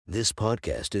This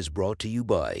podcast is brought to you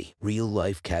by Real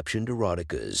Life Captioned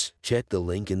Eroticas. Check the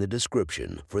link in the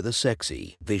description for the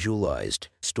sexy, visualized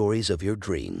stories of your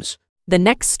dreams. The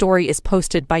next story is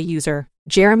posted by user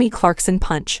Jeremy Clarkson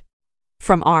Punch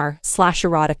from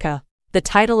r/erotica. The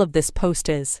title of this post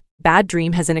is Bad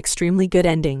Dream Has an Extremely Good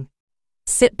Ending.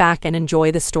 Sit back and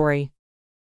enjoy the story.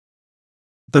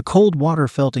 The cold water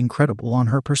felt incredible on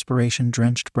her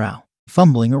perspiration-drenched brow.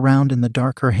 Fumbling around in the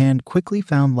dark, her hand quickly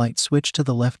found light switch to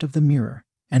the left of the mirror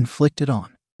and flicked it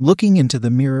on. Looking into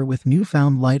the mirror with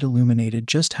newfound light illuminated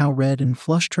just how red and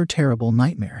flushed her terrible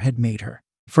nightmare had made her.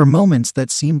 For moments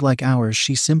that seemed like hours,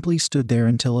 she simply stood there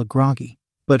until a groggy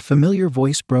but familiar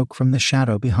voice broke from the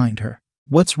shadow behind her.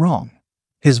 "What's wrong?"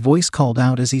 His voice called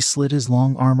out as he slid his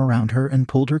long arm around her and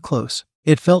pulled her close.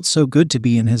 It felt so good to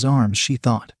be in his arms, she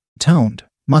thought. Toned,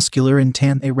 muscular and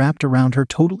tan, they wrapped around her,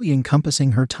 totally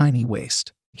encompassing her tiny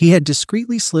waist. He had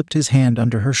discreetly slipped his hand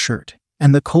under her shirt,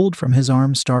 and the cold from his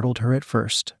arm startled her at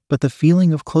first, but the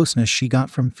feeling of closeness she got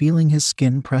from feeling his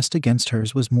skin pressed against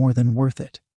hers was more than worth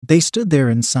it. They stood there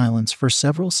in silence for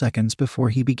several seconds before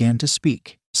he began to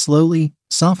speak. Slowly,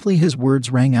 softly, his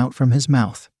words rang out from his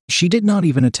mouth. She did not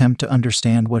even attempt to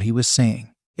understand what he was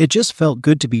saying. It just felt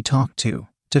good to be talked to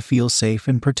feel safe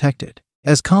and protected.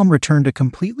 As calm returned, a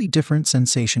completely different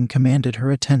sensation commanded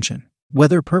her attention.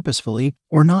 Whether purposefully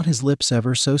or not, his lips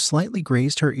ever so slightly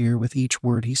grazed her ear with each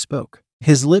word he spoke.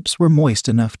 His lips were moist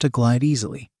enough to glide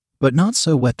easily, but not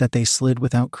so wet that they slid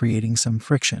without creating some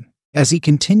friction. As he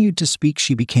continued to speak,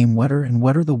 she became wetter and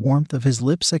wetter, the warmth of his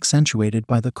lips accentuated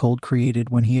by the cold created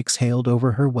when he exhaled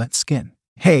over her wet skin.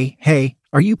 Hey,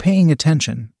 are you paying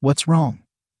attention? What's wrong?"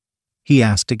 he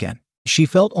asked again. She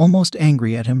felt almost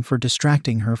angry at him for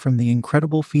distracting her from the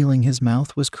incredible feeling his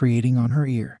mouth was creating on her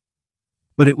ear.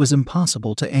 But it was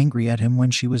impossible to angry at him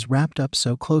when she was wrapped up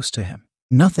so close to him.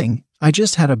 "Nothing, I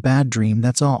just had a bad dream,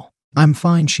 that's all." "I'm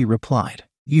fine," she replied.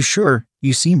 "You sure?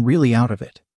 You seem really out of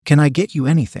it. Can I get you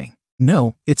anything?"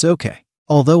 "No, it's okay.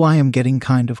 Although I am getting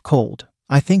kind of cold,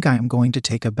 I think I am going to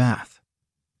take a bath."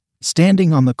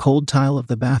 Standing on the cold tile of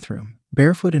the bathroom,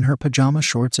 barefoot in her pajama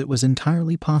shorts, it was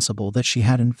entirely possible that she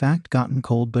had in fact gotten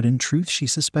cold, but in truth she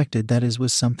suspected that it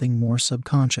was something more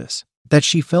subconscious. That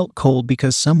she felt cold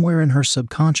because somewhere in her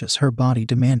subconscious her body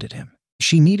demanded him.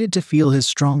 She needed to feel his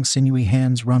strong sinewy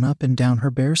hands run up and down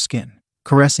her bare skin,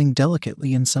 caressing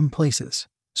delicately in some places,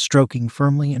 stroking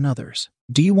firmly in others.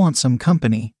 "Do you want some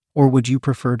company, or would you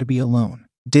prefer to be alone?"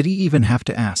 Did he even have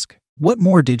to ask? What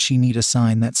more did she need? A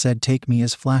sign that said "take me"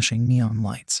 as flashing neon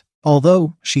lights.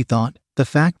 Although, she thought, the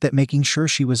fact that making sure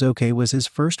she was okay was his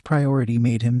first priority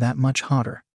made him that much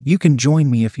hotter. "You can join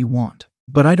me if you want,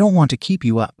 but I don't want to keep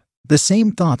you up." The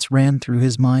same thoughts ran through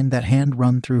his mind that had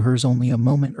run through hers only a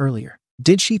moment earlier.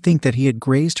 Did she think that he had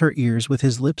grazed her ears with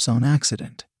his lips on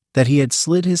accident? That he had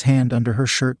slid his hand under her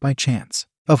shirt by chance?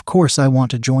 "Of course I want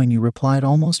to join you," replied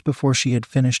almost before she had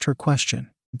finished her question.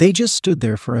 They just stood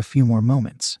there for a few more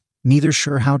moments, neither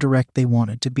sure how direct they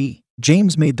wanted to be.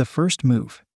 James made the first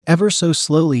move. Ever so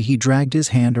slowly he dragged his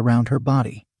hand around her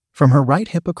body, from her right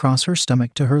hip across her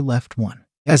stomach to her left one.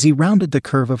 As he rounded the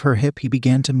curve of her hip, he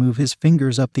began to move his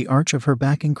fingers up the arch of her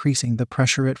back, increasing the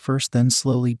pressure at first, then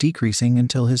slowly decreasing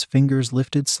until his fingers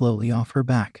lifted slowly off her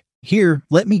back. "Here,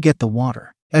 let me get the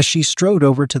water." As she strode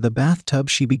over to the bathtub,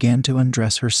 she began to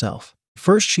undress herself.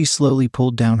 First, she slowly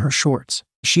pulled down her shorts.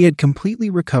 She had completely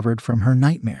recovered from her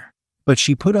nightmare, but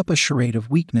she put up a charade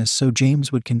of weakness so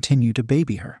James would continue to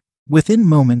baby her. Within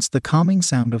moments, the calming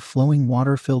sound of flowing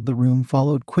water filled the room,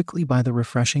 followed quickly by the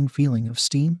refreshing feeling of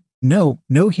steam. No,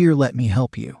 here, let me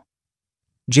help you,"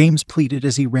 James pleaded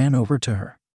as he ran over to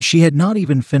her. She had not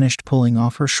even finished pulling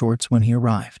off her shorts when he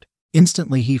arrived.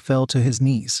 Instantly he fell to his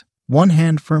knees, one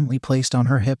hand firmly placed on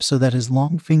her hip so that his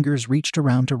long fingers reached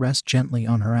around to rest gently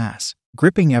on her ass.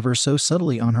 Gripping ever so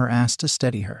subtly on her ass to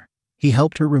steady her, he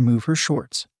helped her remove her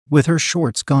shorts. With her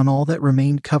shorts gone, all that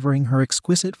remained covering her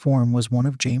exquisite form was one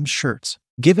of James' shirts.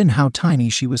 Given how tiny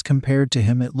she was compared to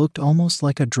him, it looked almost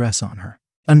like a dress on her.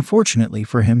 Unfortunately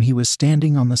for him, he was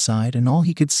standing on the side, and all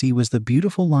he could see was the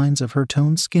beautiful lines of her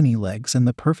toned skinny legs and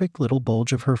the perfect little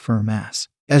bulge of her firm ass.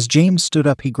 As James stood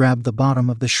up, he grabbed the bottom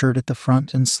of the shirt at the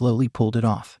front and slowly pulled it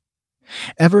off,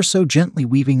 ever so gently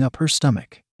weaving up her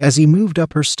stomach. As he moved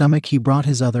up her stomach, he brought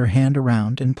his other hand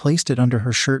around and placed it under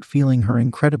her shirt, feeling her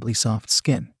incredibly soft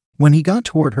skin. When he got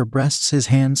toward her breasts, his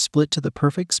hands split to the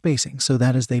perfect spacing so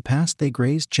that as they passed, they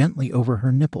grazed gently over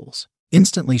her nipples.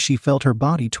 Instantly, she felt her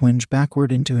body twinge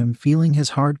backward into him, feeling his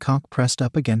hard cock pressed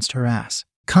up against her ass.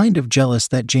 Kind of jealous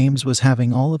that James was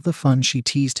having all of the fun, she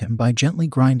teased him by gently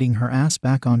grinding her ass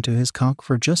back onto his cock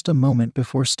for just a moment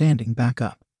before standing back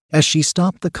up. As she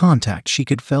stopped the contact, she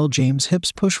could feel James'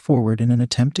 hips push forward in an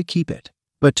attempt to keep it.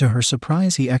 But to her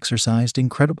surprise, he exercised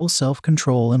incredible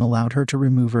self-control and allowed her to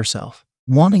remove herself.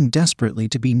 Wanting desperately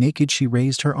to be naked, she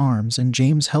raised her arms and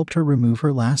James helped her remove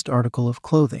her last article of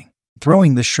clothing.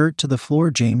 Throwing the shirt to the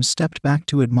floor, James stepped back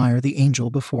to admire the angel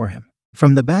before him.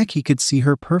 From the back, he could see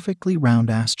her perfectly round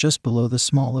ass just below the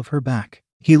small of her back.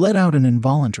 He let out an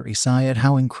involuntary sigh at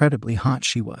how incredibly hot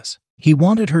she was. He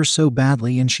wanted her so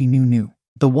badly, and she knew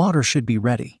the water should be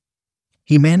ready.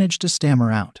 He managed to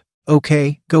stammer out,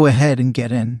 "Okay, go ahead and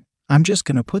get in. I'm just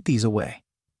gonna put these away,"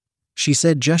 she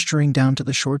said, gesturing down to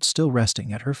the shorts still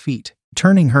resting at her feet.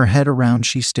 Turning her head around,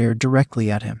 she stared directly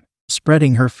at him.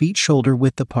 Spreading her feet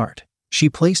shoulder-width apart, she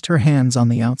placed her hands on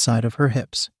the outside of her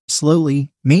hips. Slowly,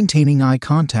 maintaining eye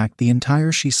contact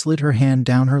she slid her hand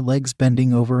down her legs,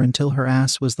 bending over until her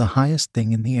ass was the highest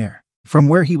thing in the air. From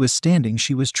where he was standing,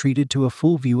 she was treated to a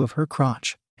full view of her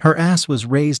crotch. Her ass was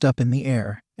raised up in the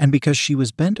air, and because she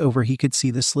was bent over, he could see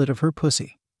the slit of her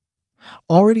pussy,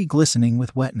 already glistening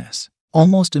with wetness.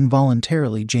 Almost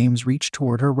involuntarily, James reached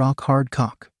toward her rock-hard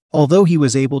cock. Although he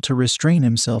was able to restrain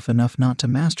himself enough not to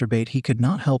masturbate, he could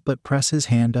not help but press his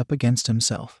hand up against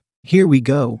himself. "Here we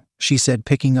go," she said,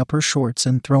 picking up her shorts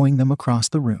and throwing them across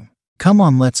the room. "Come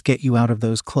on, let's get you out of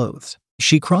those clothes."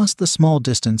 She crossed the small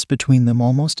distance between them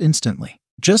almost instantly.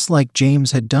 Just like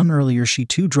James had done earlier, she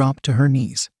too dropped to her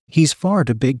knees. "He's far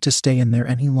too big to stay in there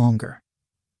any longer,"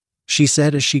 she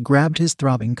said as she grabbed his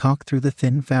throbbing cock through the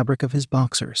thin fabric of his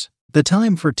boxers. The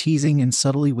time for teasing and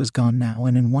subtlety was gone now,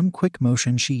 and in one quick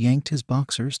motion she yanked his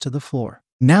boxers to the floor.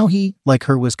 Now he, like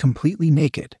her, was completely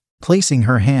naked. Placing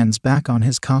her hands back on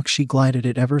his cock, she glided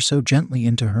it ever so gently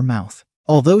into her mouth.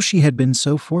 Although she had been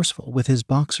so forceful with his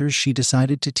boxers, she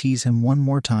decided to tease him one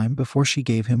more time before she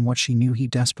gave him what she knew he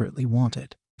desperately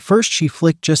wanted. First, she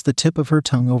flicked just the tip of her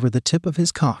tongue over the tip of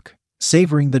his cock,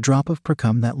 savoring the drop of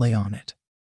precum that lay on it.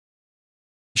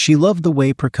 She loved the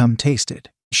way precum tasted.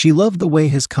 She loved the way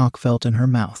his cock felt in her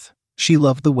mouth. She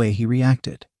loved the way he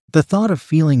reacted. The thought of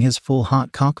feeling his full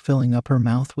hot cock filling up her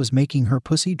mouth was making her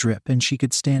pussy drip, and she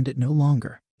could stand it no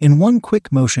longer. In one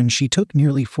quick motion, she took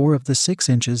nearly 4 of the 6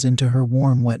 inches into her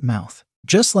warm, wet mouth.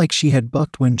 Just like she had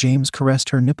bucked when James caressed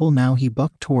her nipple, now he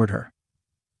bucked toward her,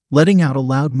 letting out a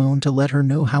loud moan to let her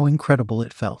know how incredible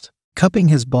it felt. Cupping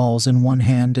his balls in one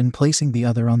hand and placing the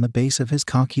other on the base of his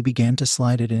cock, he began to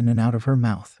slide it in and out of her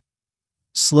mouth.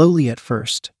 Slowly at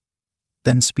first,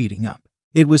 then speeding up.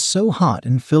 It was so hot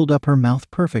and filled up her mouth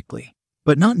perfectly,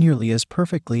 but not nearly as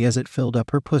perfectly as it filled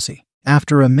up her pussy.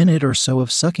 After a minute or so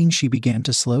of sucking, she began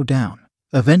to slow down,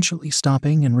 eventually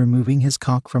stopping and removing his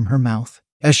cock from her mouth.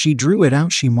 As she drew it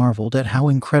out, she marveled at how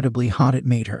incredibly hot it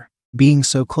made her. Being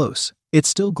so close, it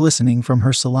still glistening from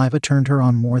her saliva, turned her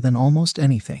on more than almost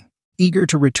anything. Eager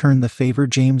to return the favor,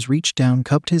 James reached down,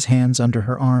 cupped his hands under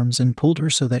her arms, and pulled her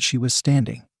so that she was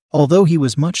standing. Although he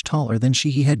was much taller than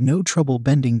she, he had no trouble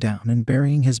bending down and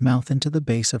burying his mouth into the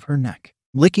base of her neck,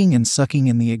 licking and sucking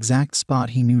in the exact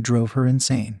spot he knew drove her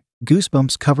insane.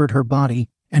 Goosebumps covered her body,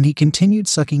 and he continued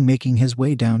sucking, making his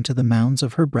way down to the mounds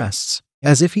of her breasts.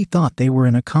 As if he thought they were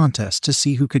in a contest to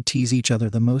see who could tease each other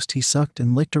the most, he sucked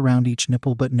and licked around each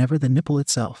nipple, but never the nipple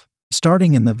itself.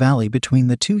 Starting in the valley between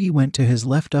the two, he went to his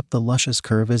left up the luscious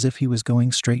curve as if he was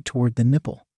going straight toward the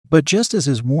nipple. But just as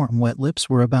his warm, wet lips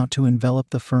were about to envelop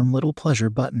the firm little pleasure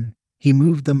button, he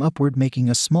moved them upward, making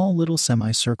a small little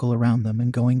semicircle around them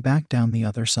and going back down the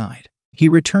other side. He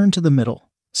returned to the middle,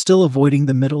 still avoiding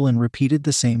the middle, and repeated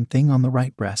the same thing on the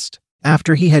right breast.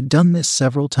 After he had done this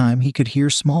several times, he could hear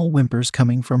small whimpers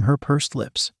coming from her pursed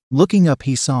lips. Looking up,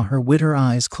 he saw her with her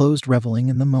eyes closed, reveling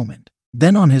in the moment.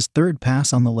 Then on his third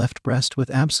pass on the left breast, with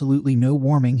absolutely no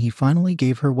warming, he finally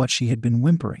gave her what she had been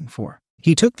whimpering for.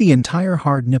 He took the entire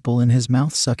hard nipple in his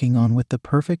mouth, sucking on with the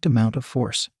perfect amount of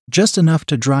force. Just enough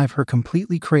to drive her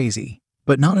completely crazy,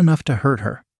 but not enough to hurt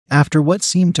her. After what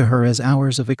seemed to her as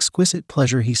hours of exquisite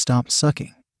pleasure, he stopped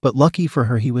sucking. But lucky for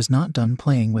her, he was not done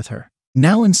playing with her.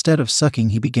 Now, instead of sucking,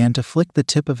 he began to flick the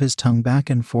tip of his tongue back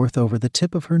and forth over the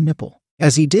tip of her nipple.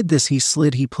 As he did this,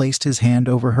 he placed his hand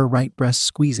over her right breast,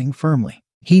 squeezing firmly.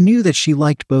 He knew that she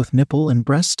liked both nipple and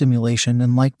breast stimulation,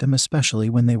 and liked them especially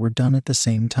when they were done at the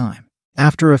same time.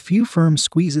 After a few firm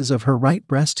squeezes of her right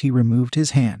breast, he removed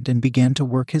his hand and began to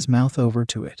work his mouth over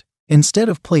to it. Instead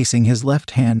of placing his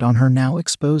left hand on her now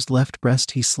exposed left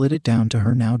breast, he slid it down to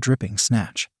her now dripping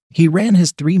snatch. He ran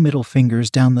his 3 middle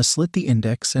fingers down the slit, the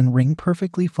index and ring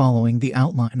perfectly following the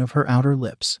outline of her outer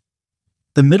lips,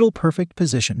 the middle perfect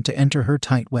position to enter her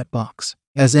tight wet box.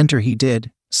 As enter he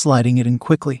did, sliding it in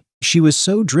quickly. She was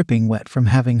so dripping wet from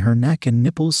having her neck and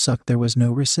nipples sucked there was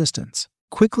no resistance.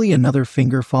 Quickly another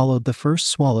finger followed the first,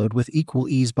 swallowed with equal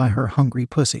ease by her hungry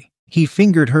pussy. He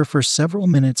fingered her for several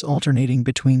minutes, alternating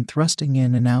between thrusting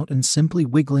in and out and simply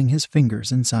wiggling his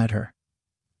fingers inside her,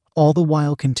 all the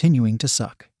while continuing to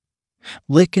suck,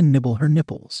 lick and nibble her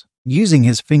nipples. Using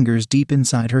his fingers deep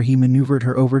inside her, he maneuvered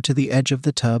her over to the edge of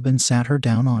the tub and sat her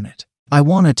down on it. "I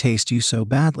want to taste you so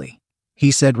badly,"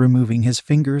 he said, removing his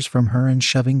fingers from her and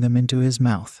shoving them into his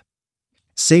mouth,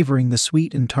 savoring the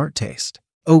sweet and tart taste.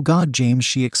 "Oh God, James,"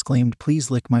 she exclaimed,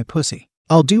 "please lick my pussy.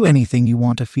 I'll do anything you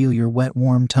want to feel your wet,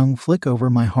 warm tongue flick over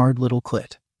my hard little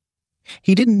clit."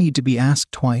 He didn't need to be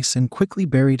asked twice and quickly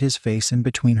buried his face in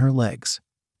between her legs,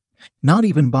 not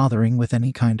even bothering with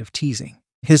any kind of teasing.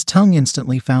 His tongue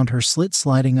instantly found her slit,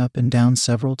 sliding up and down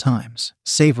several times,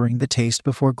 savoring the taste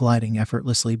before gliding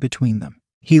effortlessly between them.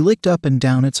 He licked up and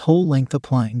down its whole length,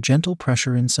 applying gentle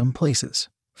pressure in some places,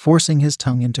 forcing his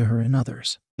tongue into her in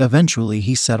others. Eventually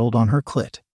he settled on her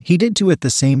clit. He did to it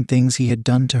the same things he had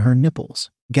done to her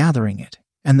nipples, gathering it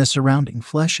and the surrounding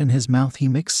flesh in his mouth. He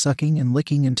mixed sucking and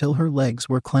licking until her legs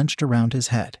were clenched around his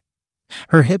head.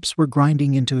 Her hips were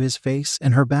grinding into his face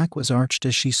and her back was arched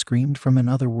as she screamed from an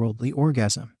otherworldly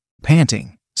orgasm.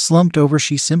 Panting, slumped over,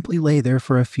 she simply lay there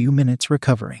for a few minutes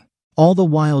recovering. All the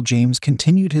while James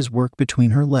continued his work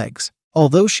between her legs.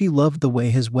 Although she loved the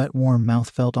way his wet, warm mouth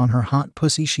felt on her hot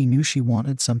pussy, she knew she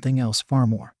wanted something else far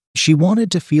more. She wanted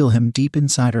to feel him deep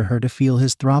inside her, to feel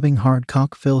his throbbing hard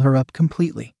cock fill her up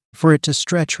completely, for it to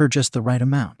stretch her just the right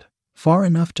amount, far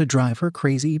enough to drive her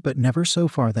crazy but never so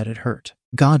far that it hurt.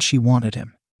 God, she wanted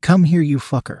him. "Come here, you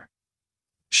fucker,"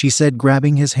 she said,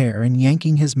 grabbing his hair and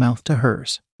yanking his mouth to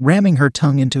hers. Ramming her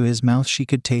tongue into his mouth, she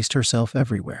could taste herself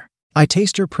everywhere. I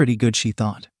taste her pretty good, she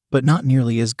thought, but not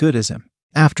nearly as good as him.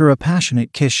 After a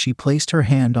passionate kiss, she placed her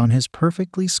hand on his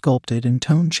perfectly sculpted and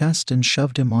toned chest and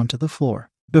shoved him onto the floor.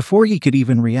 Before he could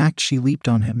even react, she leaped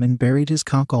on him and buried his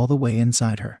cock all the way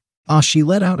inside her. She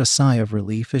let out a sigh of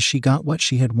relief as she got what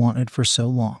she had wanted for so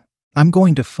long. "I'm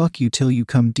going to fuck you till you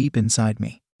come deep inside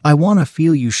me. I want to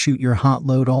feel you shoot your hot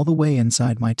load all the way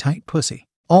inside my tight pussy."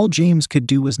 All James could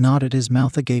do was nod at his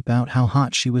mouth agape out how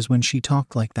hot she was when she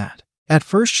talked like that. At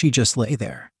first she just lay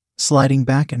there, sliding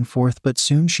back and forth, but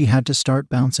soon she had to start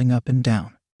bouncing up and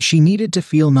down. She needed to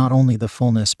feel not only the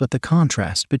fullness but the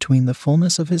contrast between the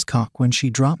fullness of his cock when she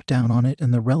dropped down on it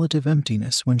and the relative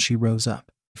emptiness when she rose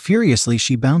up. Furiously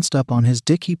she bounced up on his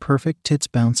dicky perfect tits,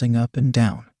 bouncing up and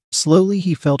down. Slowly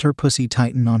he felt her pussy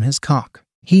tighten on his cock.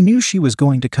 He knew she was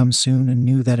going to come soon and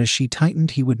knew that as she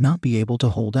tightened he would not be able to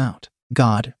hold out.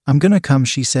 "God, I'm gonna come,"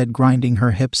 she said, grinding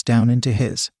her hips down into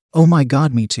his. "Oh my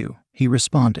God, me too," he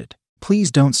responded. "Please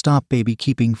don't stop, baby,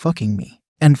 keeping fucking me."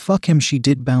 And fuck him she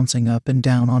did, bouncing up and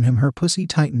down on him, her pussy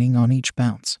tightening on each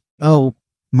bounce. "Oh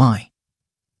my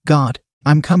God,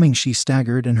 I'm coming," she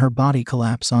staggered and her body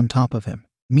collapsed on top of him.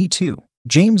 "Me too,"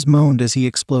 James moaned as he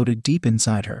exploded deep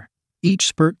inside her, each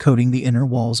spurt coating the inner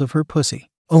walls of her pussy.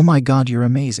 "Oh my God, you're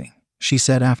amazing," she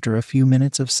said after a few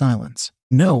minutes of silence.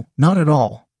 "No, not at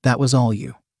all, that was all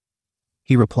you,"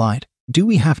 he replied. "Do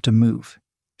we have to move?"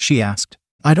 she asked.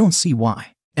 "I don't see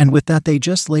why." And with that they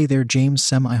just lay there, James'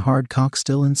 semi-hard cock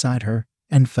still inside her,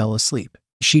 and fell asleep.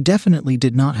 She definitely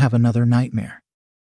did not have another nightmare.